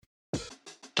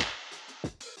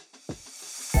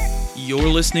You're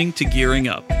listening to Gearing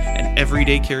Up, an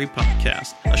Everyday Carry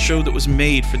podcast, a show that was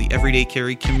made for the Everyday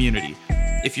Carry community.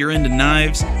 If you're into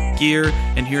knives, gear,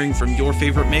 and hearing from your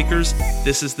favorite makers,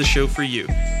 this is the show for you.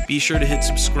 Be sure to hit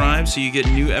subscribe so you get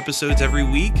new episodes every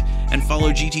week, and follow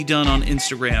GT Dunn on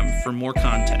Instagram for more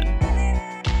content.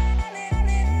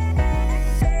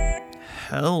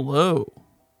 Hello.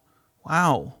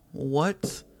 Wow,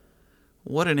 what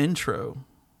an intro.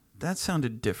 That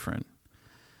sounded different.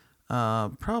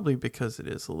 Probably because it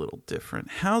is a little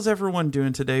different. How's everyone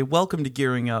doing today? Welcome to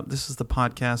Gearing Up. This is the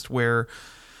podcast where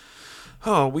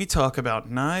we talk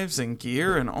about knives and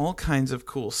gear and all kinds of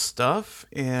cool stuff.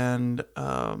 And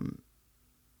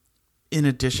in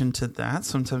addition to that,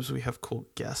 sometimes we have cool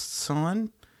guests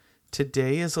on.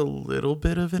 Today is a little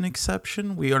bit of an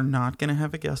exception. We are not going to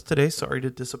have a guest today. Sorry to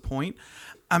disappoint.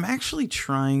 I'm actually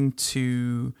trying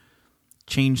to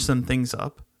change some things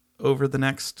up over the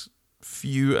next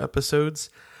few episodes.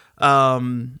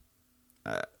 I've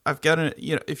got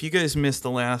if you guys missed the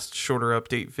last shorter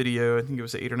update video, I think it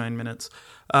was 8 or 9 minutes.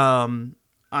 I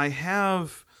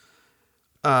have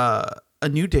a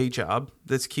new day job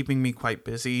that's keeping me quite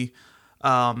busy.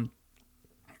 And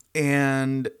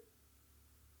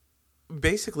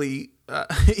basically,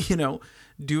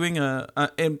 doing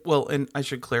and I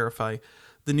should clarify,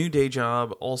 the new day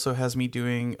job also has me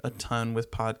doing a ton with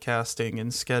podcasting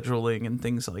and scheduling and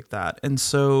things like that. And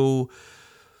so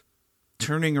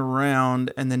turning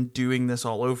around and then doing this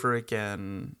all over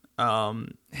again,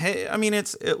 listen,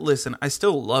 I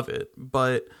still love it,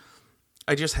 but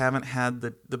I just haven't had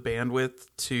the bandwidth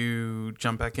to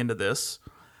jump back into this.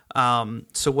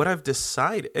 So what I've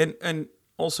decided, and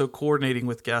also coordinating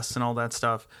with guests and all that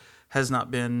stuff has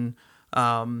not been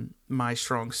my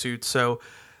strong suit. So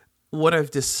what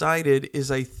I've decided is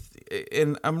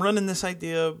and I'm running this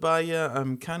idea by you.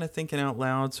 I'm kind of thinking out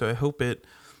loud, so I hope it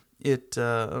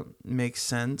makes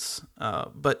sense.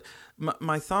 But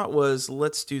my thought was,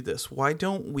 let's do this. Why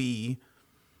don't we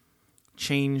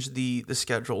change the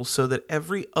schedule so that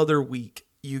every other week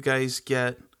you guys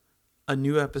get a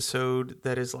new episode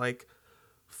that is like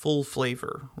full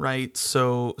flavor, right?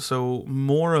 So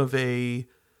more of a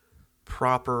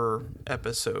proper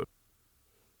episode.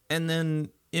 And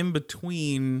then in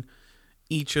between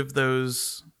each of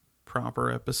those proper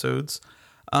episodes,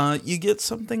 you get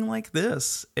something like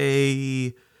this,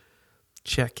 a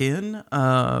check-in,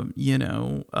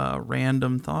 a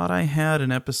random thought I had,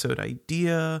 an episode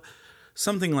idea,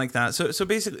 something like that. So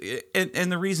basically,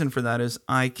 and the reason for that is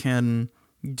I can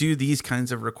do these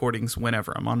kinds of recordings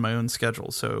whenever I'm on my own schedule.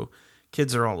 So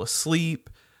kids are all asleep,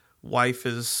 wife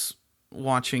is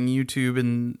watching YouTube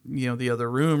in the other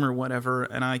room or whatever,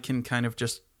 and I can kind of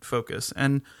just focus.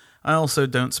 And I also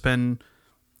don't spend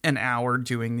an hour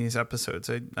doing these episodes.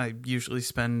 I usually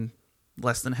spend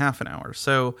less than half an hour.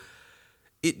 So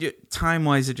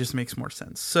time-wise, it just makes more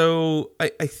sense. So I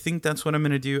think that's what I'm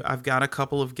going to do. I've got a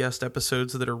couple of guest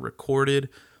episodes that are recorded,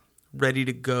 ready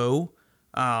to go.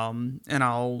 And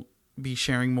I'll be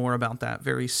sharing more about that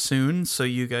very soon, so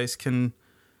you guys can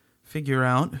figure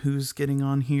out who's getting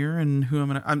on here and who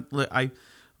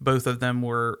both of them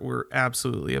were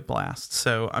absolutely a blast.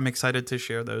 So I'm excited to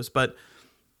share those. But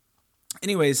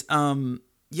anyways,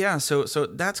 so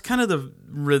that's kind of the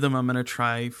rhythm I'm going to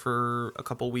try for a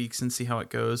couple weeks and see how it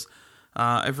goes.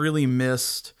 I've really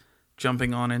missed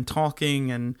jumping on and talking,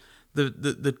 and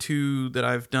the two that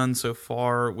I've done so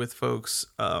far with folks,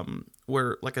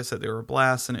 where, like I said, they were a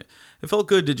blast, and it felt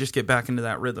good to just get back into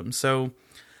that rhythm. So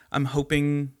I'm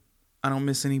hoping I don't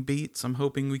miss any beats. I'm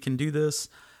hoping we can do this,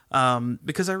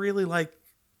 because I really like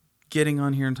getting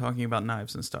on here and talking about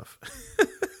knives and stuff.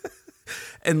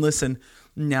 And listen,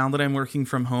 now that I'm working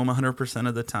from home 100%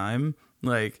 of the time,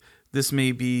 like, this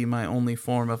may be my only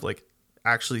form of like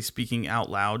actually speaking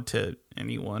out loud to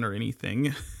anyone or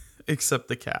anything except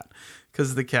the cat,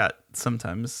 because the cat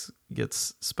sometimes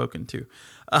gets spoken to.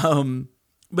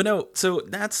 But no, so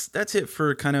that's it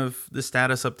for kind of the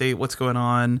status update, what's going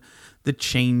on, the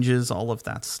changes, all of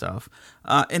that stuff.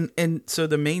 And so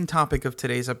the main topic of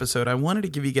today's episode, I wanted to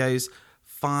give you guys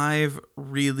 5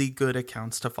 really good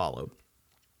accounts to follow.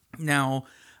 Now,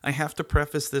 I have to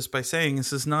preface this by saying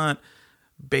this is not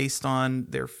based on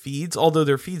their feeds, although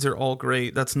their feeds are all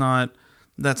great. That's not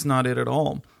it at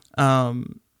all.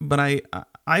 But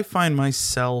I find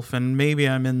myself, and maybe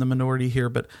I'm in the minority here,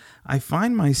 but I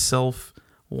find myself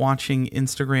watching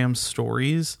Instagram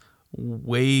stories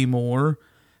way more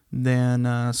than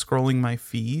scrolling my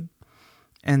feed.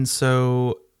 And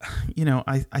so,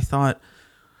 I thought,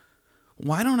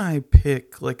 why don't I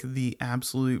pick like the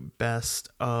absolute best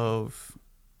of,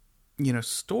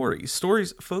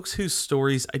 stories, folks whose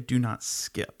stories I do not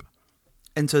skip.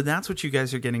 And so that's what you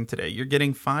guys are getting today. You're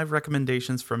getting 5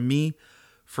 recommendations from me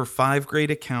for 5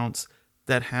 great accounts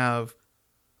that have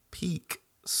peak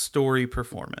story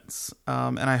performance.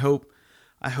 And I hope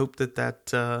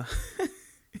that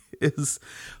is,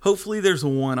 hopefully there's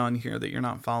one on here that you're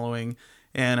not following,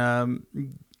 and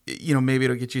maybe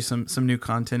it'll get you some new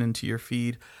content into your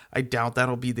feed. I doubt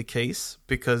that'll be the case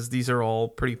because these are all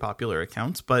pretty popular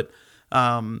accounts, but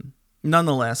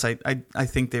nonetheless, I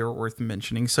think they were worth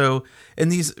mentioning. So,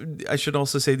 and these, I should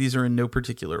also say, these are in no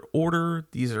particular order.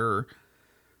 These are,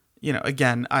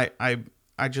 again, I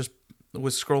just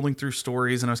was scrolling through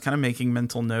stories and I was kind of making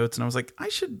mental notes, and I was like, I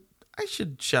should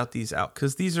shout these out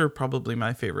because these are probably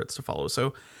my favorites to follow.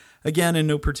 So again, in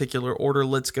no particular order,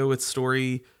 let's go with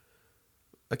story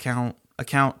account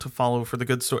to follow for the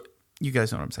good story. You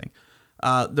guys know what I'm saying.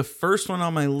 The first one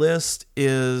on my list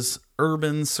is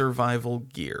Urban Survival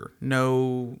Gear.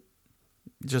 No,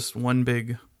 just one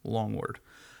big long word.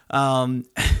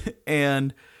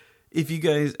 And if you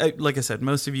guys, like I said,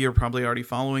 most of you are probably already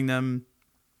following them,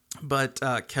 but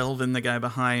Kelvin, the guy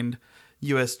behind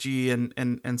USG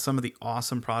and some of the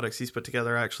awesome products he's put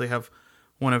together. I actually have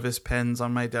one of his pens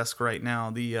on my desk right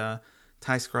now, the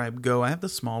TieScribe Go. I have the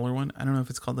smaller one. I don't know if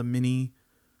it's called the Mini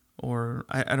or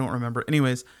I don't remember.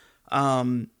 Anyways,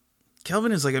 Kelvin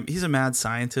is he's a mad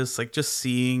scientist, just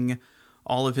seeing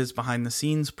all of his behind the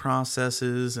scenes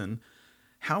processes and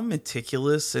how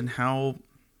meticulous and how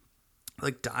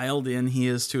dialed in he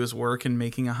is to his work and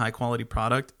making a high quality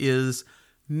product is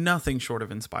nothing short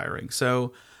of inspiring.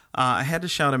 So I had to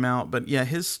shout him out, but yeah,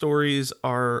 his stories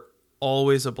are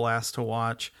always a blast to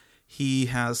watch. He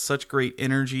has such great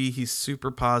energy. He's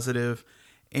super positive,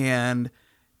 and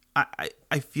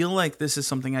I feel like this is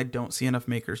something I don't see enough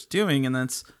makers doing, and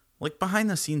that's behind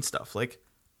the scenes stuff.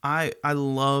 I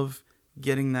love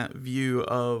getting that view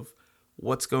of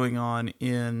what's going on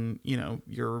in,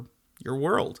 your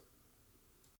world.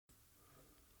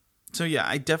 So yeah,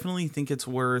 I definitely think it's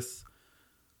worth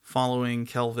following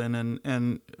Kelvin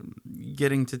and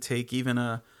getting to take even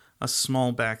a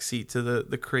small backseat to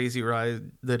the crazy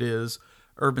ride that is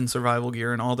Urban Survival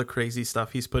Gear and all the crazy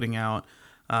stuff he's putting out.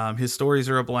 His stories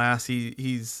are a blast.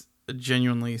 He's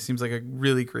genuinely seems like a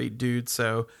really great dude.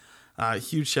 So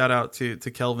huge shout out to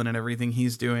Kelvin and everything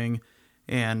he's doing.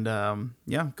 And go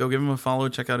give him a follow.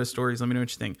 Check out his stories. Let me know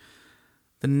what you think.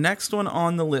 The next one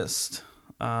on the list,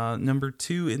 number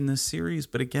 2 in this series,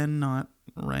 but again, not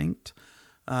ranked.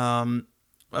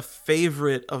 A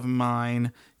favorite of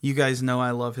mine. You guys know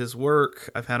I love his work.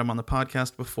 I've had him on the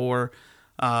podcast before.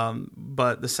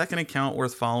 But the second account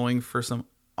worth following for some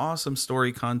awesome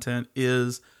story content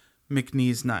is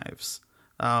McNeese Knives.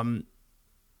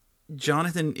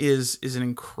 Jonathan is an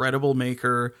incredible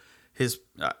maker.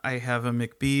 I have a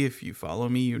McB. If you follow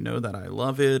me, you know that I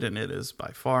love it, and it is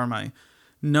by far my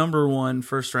number 1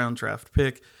 first round draft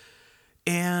pick.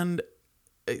 And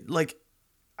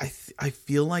I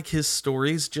feel like his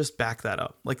stories just back that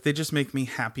up. They just make me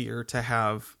happier to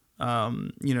have,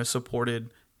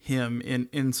 supported him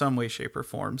in some way, shape, or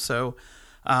form. So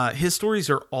his stories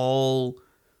are all,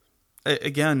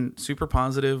 again, super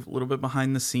positive, a little bit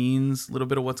behind the scenes, a little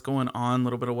bit of what's going on, a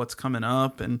little bit of what's coming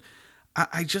up. And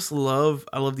I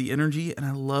love the energy, and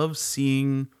I love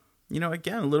seeing,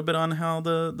 again, a little bit on how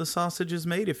the sausage is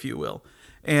made, if you will.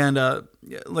 And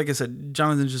like I said,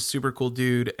 Jonathan's just a super cool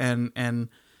dude, and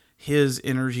his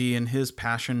energy and his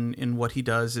passion in what he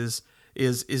does is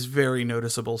very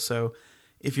noticeable. So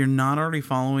if you're not already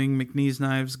following McNeese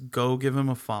Knives, go give him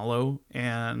a follow.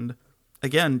 And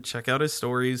again, check out his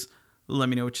stories. Let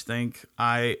me know what you think.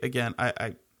 I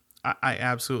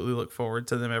absolutely look forward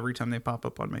to them every time they pop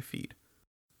up on my feed.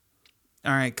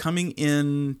 All right, coming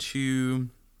into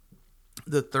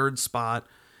the third spot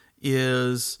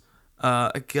is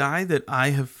a guy that I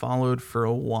have followed for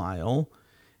a while,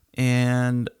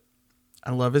 and I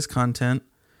love his content.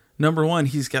 Number 1,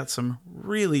 he's got some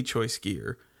really choice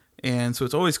gear, and so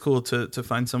it's always cool to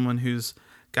find someone who's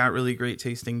got really great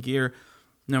tasting gear.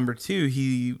 Number 2,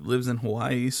 he lives in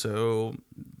Hawaii, so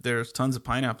there's tons of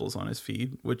pineapples on his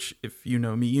feed, which if you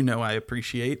know me, you know I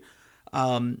appreciate.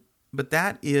 But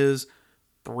that is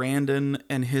Brandon,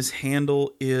 and his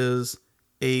handle is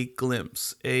A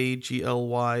Glimpse, AGLYMPSE.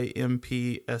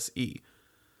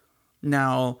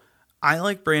 Now, I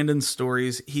like Brandon's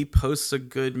stories. He posts a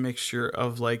good mixture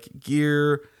of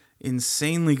gear,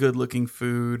 insanely good looking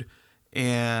food,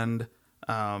 and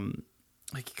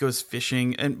he goes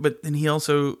fishing, but then he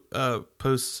also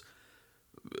posts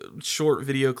short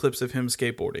video clips of him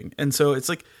skateboarding. And so it's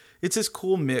this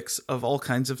cool mix of all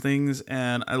kinds of things,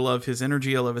 and I love his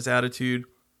energy, I love his attitude,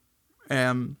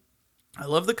 and I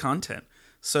love the content.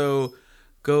 So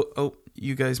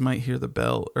you guys might hear the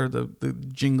bell or the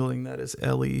jingling. That is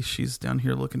Ellie. She's down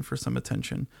here looking for some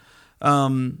attention.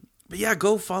 But yeah,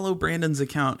 go follow Brandon's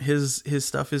account. His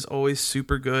stuff is always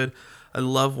super good. I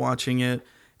love watching it.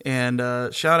 And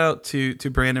shout out to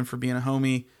Brandon for being a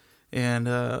homie and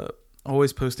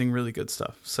always posting really good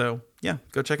stuff. So yeah,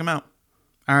 go check him out.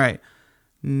 All right.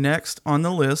 Next on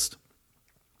the list,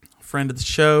 friend of the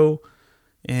show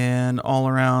and all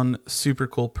around super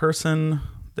cool person.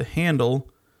 The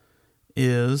handle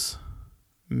is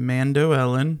Mando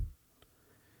Ellen,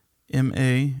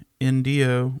 Mandoelin.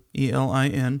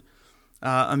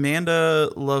 Amanda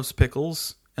loves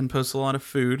pickles and posts a lot of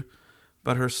food,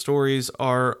 but her stories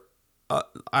are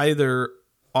either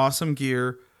awesome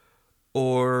gear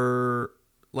or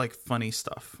like funny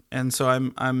stuff. And so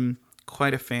I'm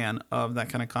quite a fan of that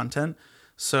kind of content.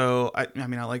 So I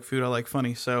mean, I like food, I like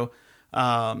funny. So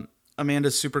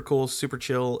Amanda's super cool, super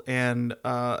chill, and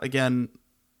again,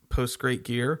 posts great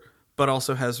gear, but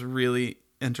also has really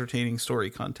entertaining story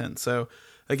content. So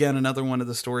again, another one of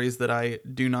the stories that I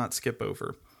do not skip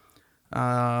over.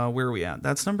 Where are we at?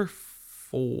 That's number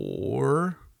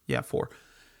 4. Yeah, 4.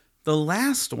 The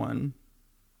last one,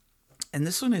 and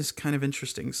this one is kind of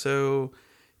interesting. So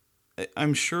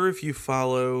I'm sure if you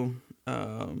follow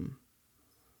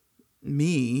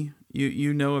me,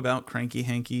 you know about Cranky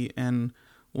Hanky and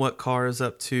what Car is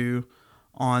up to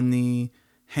on the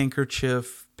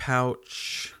handkerchief,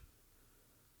 pouch,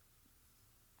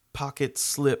 pocket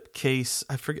slip case.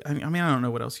 I forget. I mean, I don't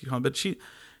know what else you call it, but she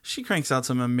cranks out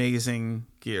some amazing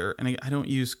gear. And I don't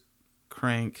use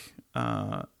crank.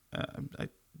 I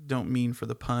don't mean for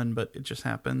the pun, but it just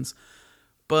happens.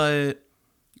 But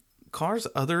Car's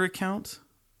other account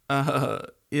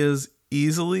is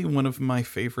easily one of my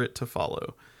favorite to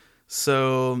follow.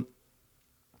 So,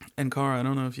 and Car, I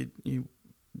don't know if you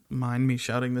mind me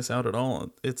shouting this out at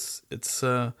all. It's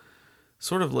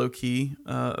sort of low key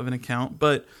of an account,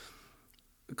 but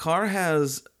Car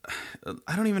has,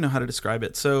 I don't even know how to describe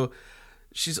it. So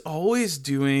she's always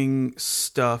doing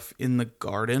stuff in the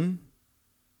garden,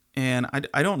 and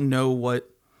I don't know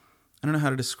how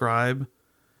to describe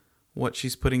what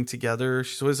she's putting together.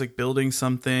 She's always like building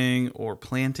something or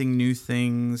planting new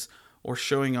things or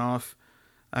showing off.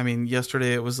 I mean,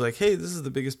 yesterday it was like, hey, this is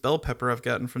the biggest bell pepper I've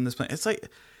gotten from this plant. It's like,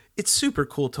 it's super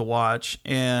cool to watch.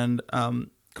 And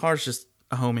Car's just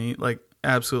a homie, like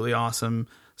absolutely awesome.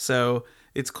 So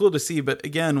it's cool to see. But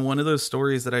again, one of those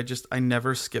stories that I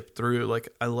never skip through. Like,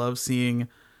 I love seeing,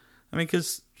 I mean,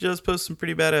 because she does post some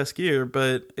pretty badass gear,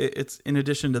 but it's in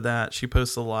addition to that, she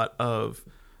posts a lot of,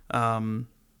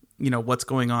 what's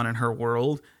going on in her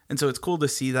world. And so it's cool to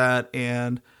see that.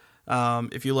 And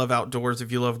if you love outdoors,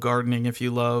 if you love gardening, if you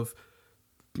love,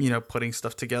 putting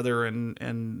stuff together and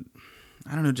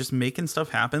I don't know, just making stuff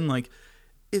happen, like,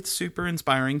 it's super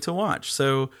inspiring to watch.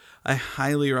 So I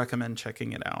highly recommend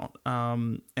checking it out.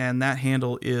 And that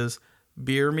handle is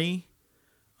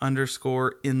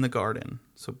beerme_in_the_garden.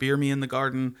 So Beer Me in the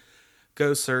Garden.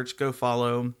 Go search, go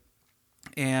follow,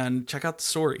 and check out the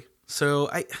story. So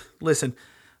listen,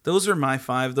 those are my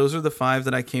 5. Those are the 5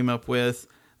 that I came up with,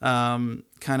 kind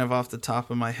of off the top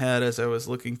of my head as I was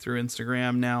looking through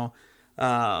Instagram. Now,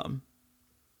 I'm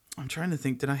trying to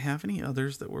think, did I have any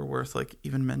others that were worth like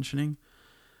even mentioning?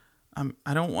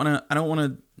 I don't want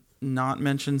to not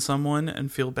mention someone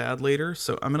and feel bad later.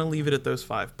 So I'm going to leave it at those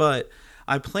 5, but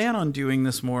I plan on doing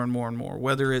this more and more and more,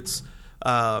 whether it's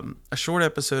a short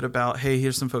episode about, hey,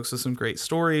 here's some folks with some great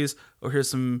stories, or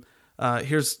here's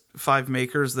 5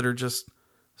 makers that are just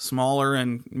smaller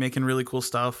and making really cool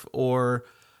stuff, or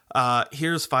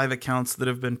here's 5 accounts that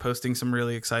have been posting some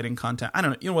really exciting content. I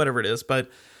don't know, whatever it is, but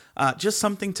just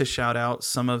something to shout out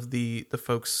some of the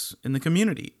folks in the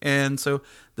community. And so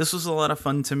this was a lot of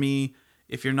fun to me.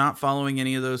 If you're not following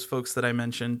any of those folks that I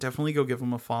mentioned, definitely go give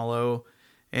them a follow.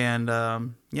 And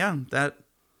that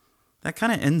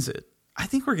kind of ends it. I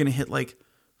think we're going to hit like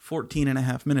 14 and a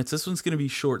half minutes. This one's going to be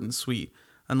short and sweet.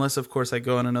 Unless, of course, I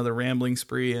go on another rambling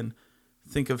spree and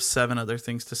think of 7 other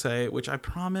things to say, which I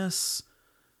promise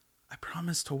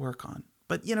to work on.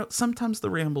 But, sometimes the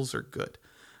rambles are good.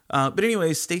 But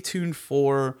anyways, stay tuned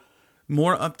for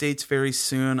more updates very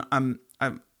soon. I'm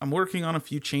working on a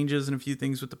few changes and a few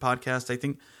things with the podcast. I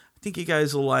think you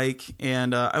guys will like,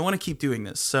 and I want to keep doing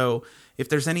this. So if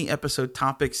there's any episode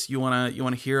topics you want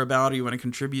to hear about, or you want to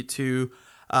contribute to,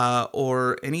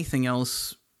 or anything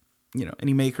else,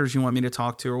 any makers you want me to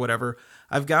talk to or whatever,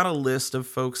 I've got a list of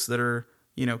folks that are,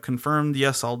 confirmed.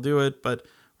 Yes, I'll do it, but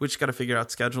we just got to figure out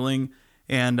scheduling.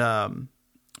 And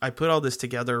I put all this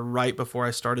together right before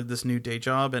I started this new day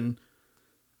job, and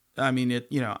I mean,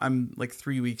 I'm like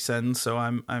 3 weeks in, so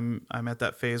I'm at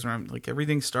that phase where I'm like,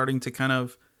 everything's starting to kind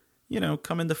of,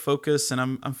 come into focus, and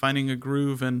I'm finding a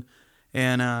groove, and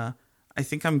I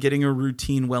think I'm getting a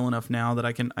routine well enough now that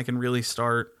I can really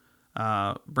start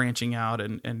branching out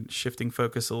and shifting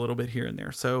focus a little bit here and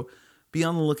there. So be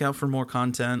on the lookout for more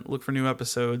content, look for new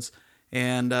episodes,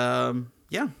 and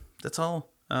yeah, that's all.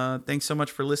 Thanks so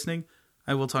much for listening.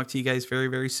 I will talk to you guys very,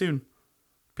 very soon.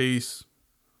 Peace.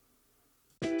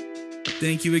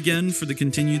 Thank you again for the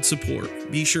continued support.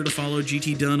 Be sure to follow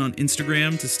GT Dunn on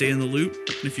Instagram to stay in the loop.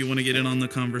 And if you want to get in on the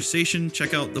conversation,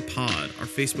 check out The Pod, our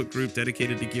Facebook group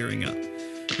dedicated to gearing up.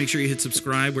 Make sure you hit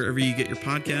subscribe wherever you get your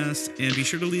podcasts, and be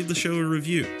sure to leave the show a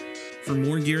review. For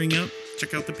more Gearing Up,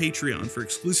 check out the Patreon for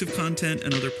exclusive content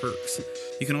and other perks.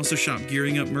 You can also shop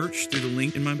Gearing Up merch through the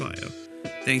link in my bio.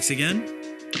 Thanks again.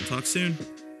 We'll talk soon.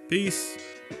 Peace.